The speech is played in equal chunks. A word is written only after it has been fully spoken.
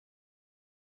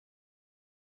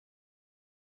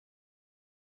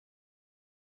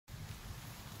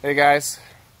Hey guys,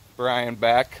 Brian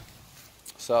back.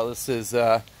 So this is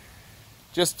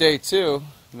just day 2,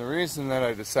 and the reason that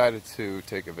I decided to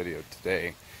take a video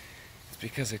today is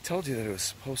because I told you that it was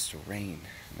supposed to rain,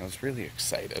 and I was really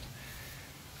excited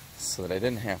so that I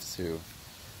didn't have to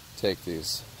take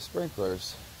these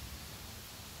sprinklers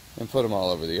and put them all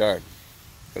over the yard,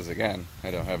 because again, I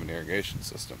don't have an irrigation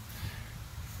system.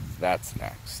 That's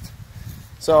next.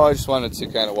 So I just wanted to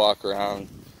kind of walk around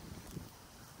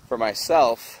for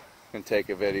myself and take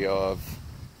a video of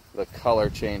the color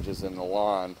changes in the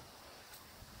lawn,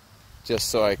 just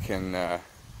so I can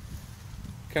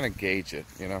kind of gauge it,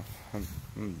 you know. I'm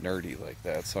nerdy like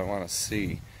that, so I want to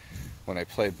see when I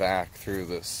play back through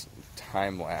this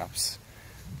time lapse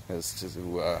as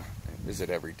to is it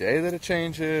every day that it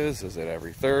changes, is it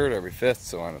every third, every fifth,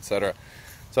 so on, etc.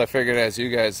 So I figured as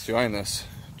you guys join this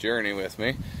journey with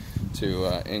me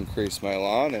to increase my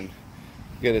lawn and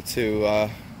get it to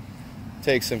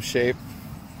take some shape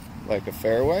like a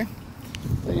fairway,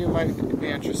 that you might be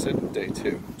interested in day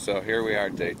 2. So here we are,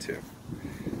 day 2.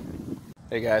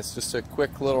 Hey guys, just a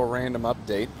quick little random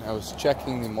update. I was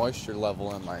checking the moisture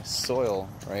level in my soil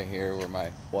right here where my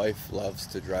wife loves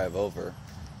to drive over,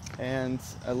 and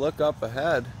I look up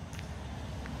ahead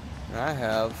and I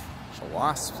have a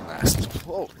wasp nest.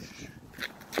 Whoa.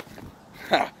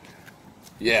 Ha.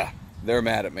 Yeah, they're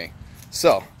mad at me.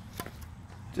 So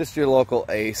just your local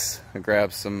ace. I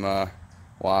grabbed some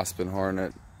wasp and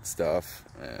hornet stuff,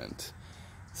 and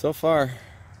so far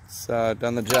it's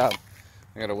done the job.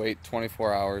 I gotta wait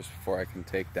 24 hours before I can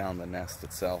take down the nest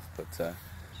itself, but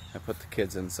I put the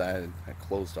kids inside and I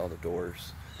closed all the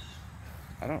doors.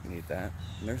 I don't need that,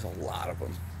 and there's a lot of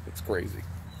them. It's crazy.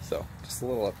 So just a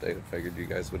little update I figured you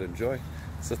guys would enjoy.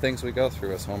 It's the things we go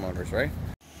through as homeowners, right?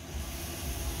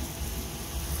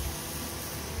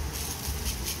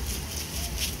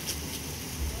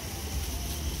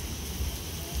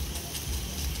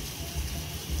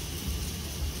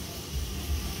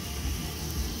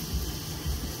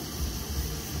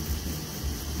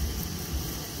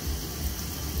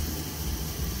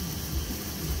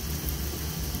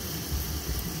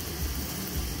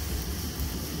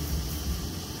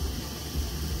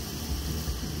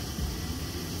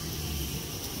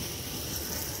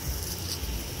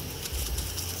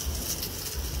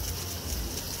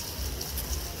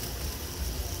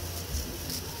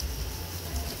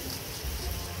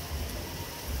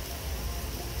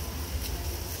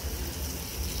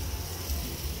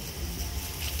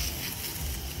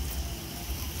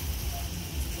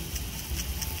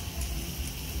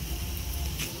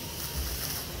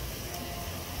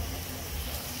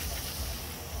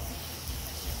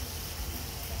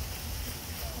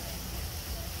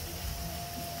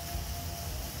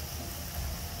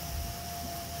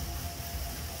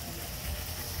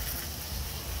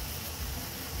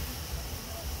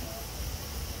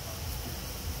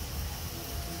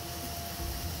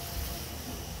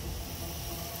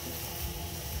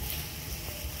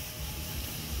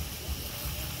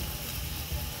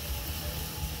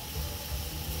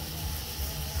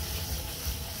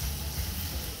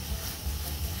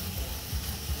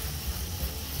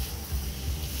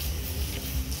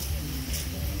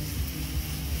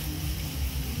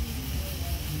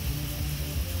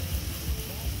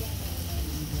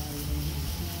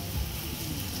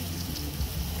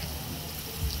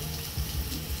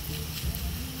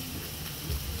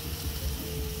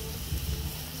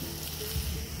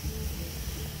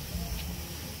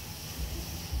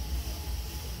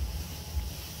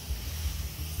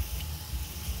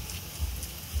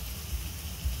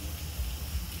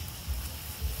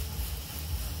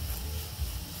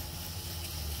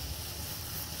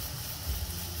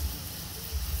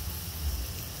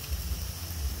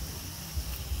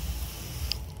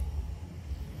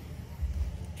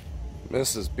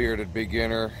 Mrs. Bearded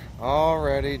Beginner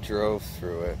already drove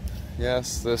through it.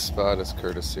 Yes, this spot is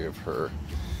courtesy of her.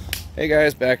 Hey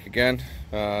guys, back again.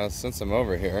 Since I'm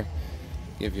over here,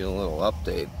 give you a little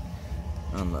update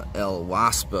on the El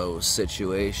Waspo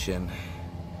situation.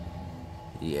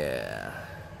 Yeah.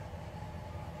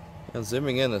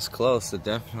 Zooming in this close, it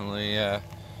definitely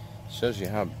shows you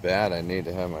how bad I need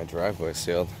to have my driveway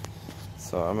sealed.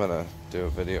 So I'm gonna do a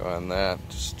video on that,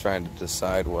 just trying to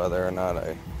decide whether or not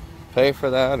I pay for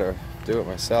that or do it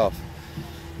myself.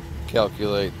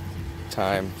 Calculate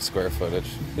time, square footage,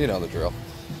 you know the drill.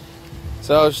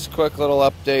 So just a quick little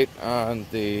update on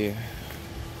the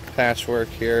patchwork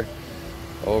here.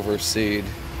 Overseed,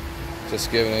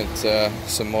 just giving it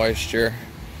some moisture.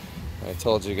 I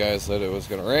told you guys that it was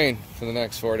going to rain for the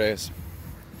next 4 days.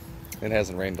 It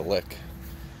hasn't rained a lick.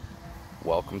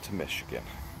 Welcome to Michigan.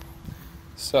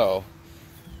 So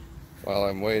while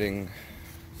I'm waiting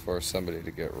for somebody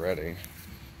to get ready,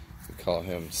 we call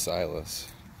him Silas.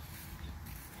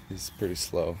 He's pretty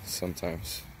slow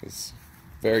sometimes. He's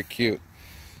very cute.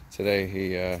 Today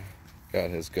he got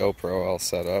his GoPro all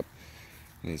set up,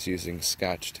 and he's using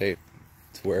Scotch tape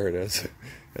to wear it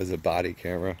as a body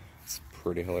camera. It's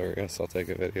pretty hilarious. I'll take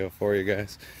a video for you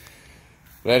guys.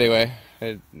 But anyway,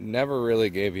 I never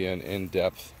really gave you an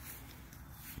in-depth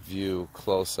view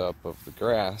close-up of the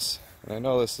grass. And I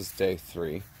know this is day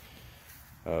 3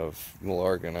 of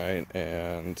Milorganite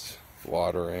and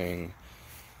watering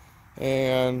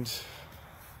and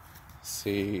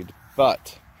seed,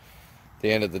 but at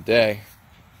the end of the day,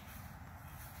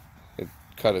 it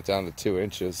cut it down to 2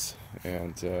 inches,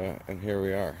 and here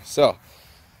we are. So,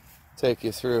 take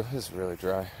you through. This is really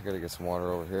dry. I gotta get some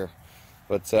water over here,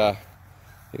 but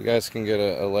you guys can get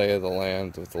a lay of the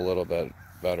land with a little bit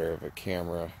better of a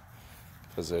camera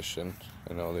position.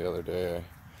 I know the other day I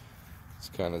was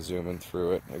kind of zooming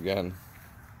through it. Again,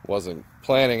 wasn't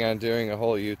planning on doing a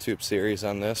whole YouTube series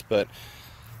on this, but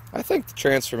I think the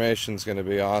transformation is going to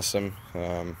be awesome,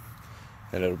 and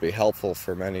it'll be helpful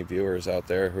for many viewers out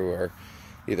there who are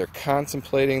either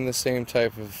contemplating the same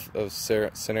type of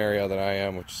scenario that I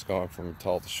am, which is going from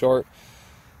tall to short,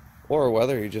 or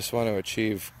whether you just want to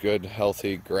achieve good,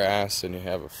 healthy grass and you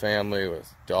have a family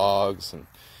with dogs and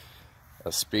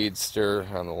a speedster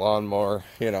on the lawnmower,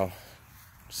 you know,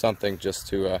 something just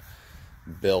to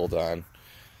build on.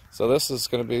 So this is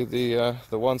going to be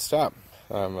the one stop.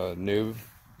 I'm a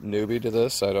newbie to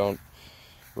this. I don't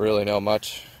really know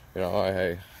much. You know,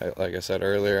 I like I said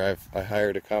earlier, I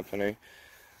hired a company.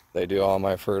 They do all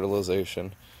my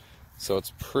fertilization, so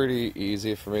it's pretty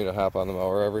easy for me to hop on the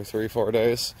mower every 3-4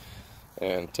 days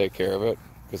and take care of it,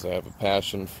 because I have a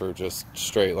passion for just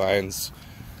straight lines,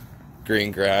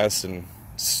 green grass, and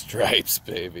stripes,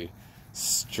 baby.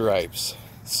 Stripes.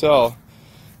 So,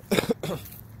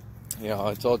 you know,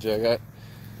 I told you I got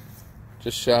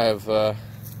just shy of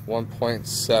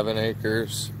 1.7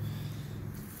 acres,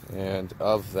 and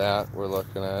of that we're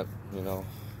looking at, you know,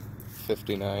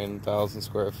 59,000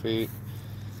 square feet.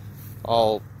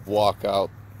 I'll walk out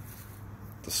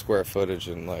the square footage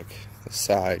in like the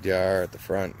side yard, the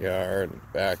front yard, and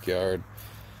backyard,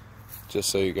 just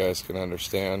so you guys can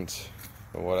understand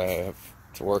what I have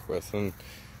to work with. And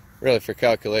really, for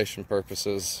calculation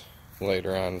purposes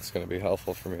later on, it's going to be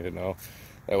helpful for me to know.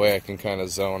 That way I can kind of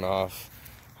zone off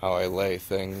how I lay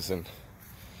things and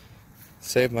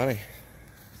save money.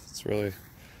 It's really,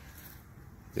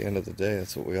 at the end of the day,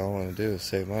 that's what we all want to do, is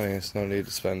save money. There's no need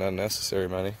to spend unnecessary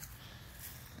money.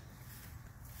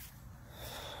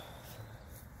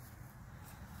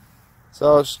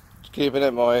 So, just keeping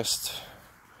it moist.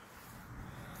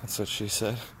 That's what she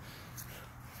said.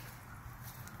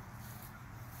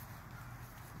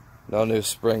 No new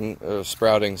spring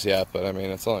sproutings yet, but I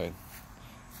mean, it's only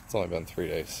been 3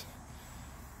 days.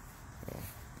 You know,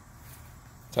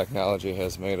 technology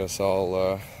has made us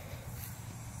all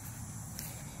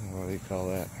what do you call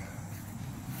that?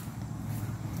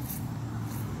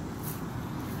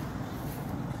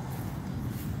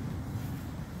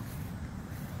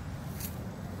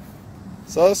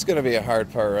 So this is going to be a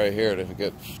hard part right here to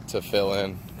get to fill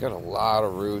in. Got a lot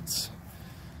of roots.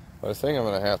 But the thing I'm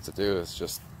going to have to do is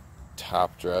just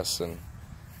top dress, and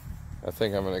I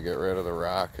think I'm going to get rid of the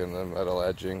rock and the metal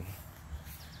edging.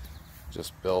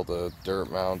 Just build a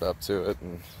dirt mound up to it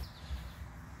and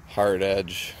hard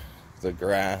edge the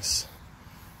grass.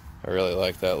 I really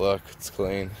like that look. It's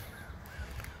clean.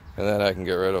 And then I can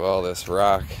get rid of all this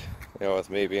rock. You know, with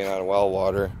me being on well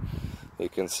water, you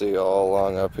can see all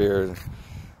along up here,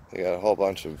 you got a whole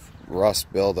bunch of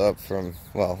rust buildup from,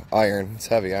 well, iron. It's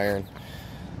heavy iron.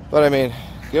 But I mean,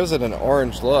 gives it an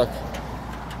orange look.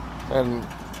 And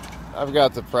I've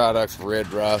got the product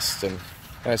Rid Rust, and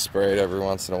I spray it every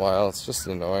once in a while. It's just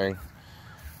annoying.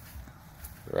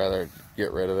 I'd rather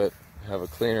get rid of it, have a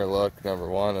cleaner look, number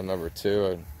one, and number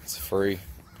two, it's free.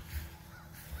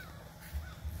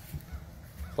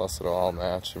 Plus it'll all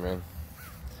match. I mean,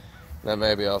 then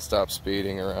maybe I'll stop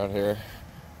speeding around here.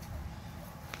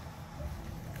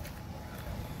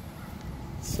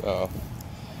 So,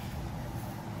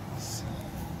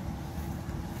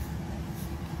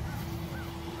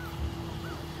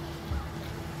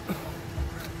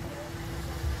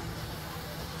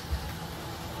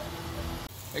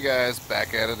 hey guys,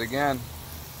 back at it again.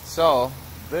 So,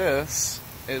 this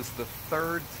is the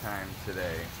 3rd time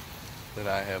today that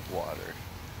I have watered.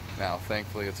 Now,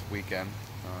 thankfully it's weekend.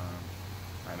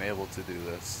 I'm able to do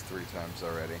this 3 times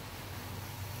already.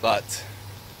 But,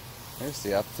 here's the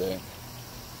update.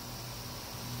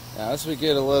 Now, as we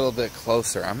get a little bit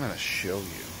closer, I'm going to show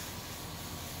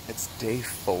you It's day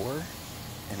 4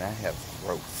 and I have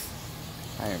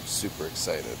growth. I am super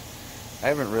excited. I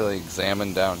haven't really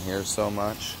examined down here so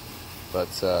much,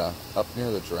 but up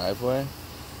near the driveway,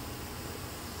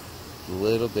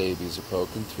 little babies are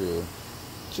poking through.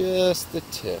 Just the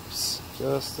tips,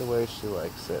 just the way she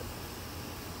likes it.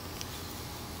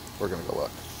 We're gonna go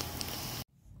look.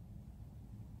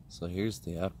 So here's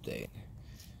the update.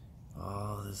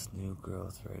 All this new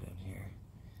growth right in here.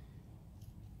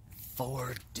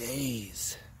 4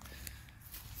 days.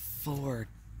 4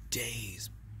 days.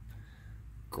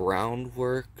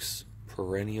 Groundworks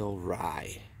Perennial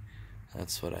Rye.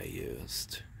 That's what I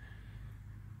used.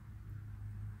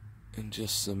 And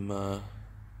just some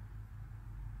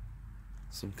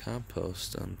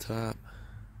compost on top.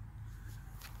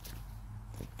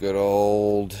 Good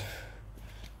old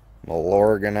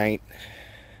Malorganite.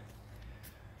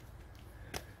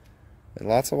 And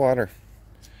lots of water.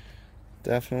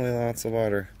 Definitely lots of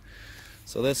water.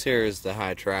 So this here is the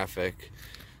high traffic,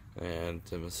 and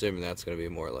I'm assuming that's going to be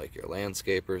more like your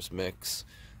landscapers mix.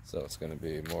 So it's going to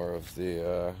be more of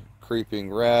the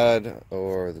creeping red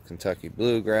or the Kentucky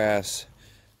bluegrass,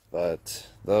 but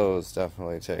those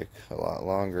definitely take a lot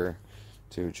longer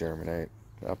to germinate.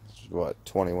 Up to, what,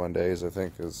 21 days I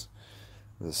think is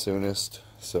the soonest.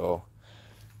 So,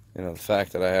 you know, the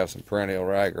fact that I have some perennial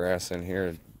ryegrass in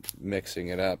here mixing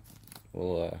it up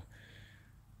will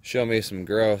show me some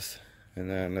growth, and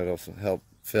then it'll help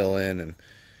fill in and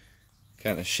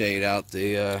kind of shade out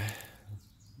the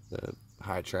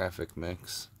high traffic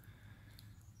mix.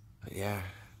 But yeah,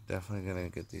 definitely gonna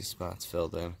get these spots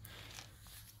filled in.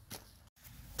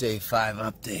 Day 5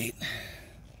 update.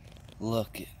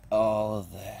 Look at all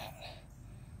of that.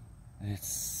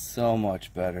 It's so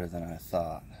much better than I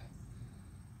thought.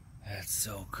 That's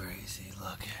so crazy.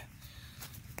 Look at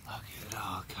it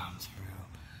all come through.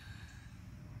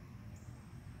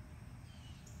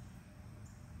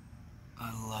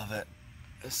 I love it.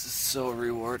 This is so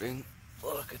rewarding.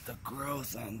 Look at the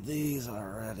growth on these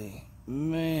already.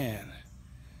 Man.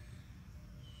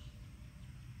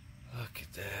 Look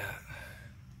at that.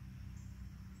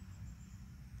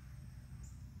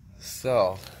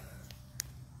 So,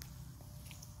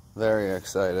 very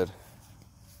excited.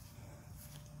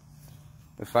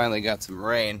 We finally got some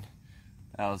rain.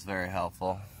 That was very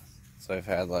helpful. So I've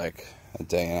had like a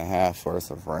day and a half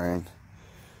worth of rain.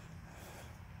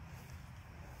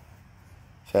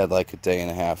 I've had like a day and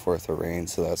a half worth of rain,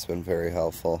 so that's been very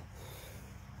helpful.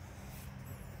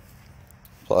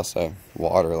 Plus I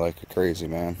water like a crazy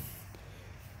man.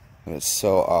 And it's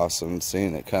so awesome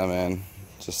seeing it come in.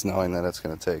 Just knowing that it's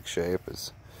going to take shape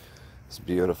is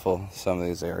beautiful. Some of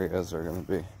these areas are going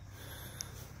to be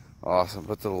awesome,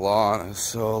 but the lawn is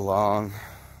so long.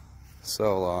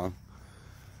 So long.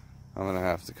 I'm going to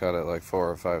have to cut it like 4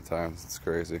 or 5 times. It's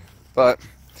crazy. But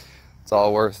it's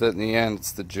all worth it in the end.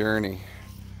 It's the journey,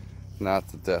 not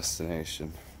the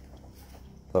destination.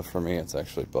 But for me, it's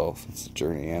actually both. It's the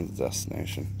journey and the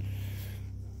destination.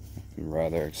 I'm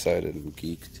rather excited and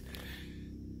geeked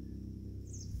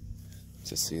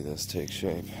to see this take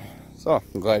shape. So,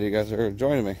 I'm glad you guys are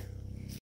joining me.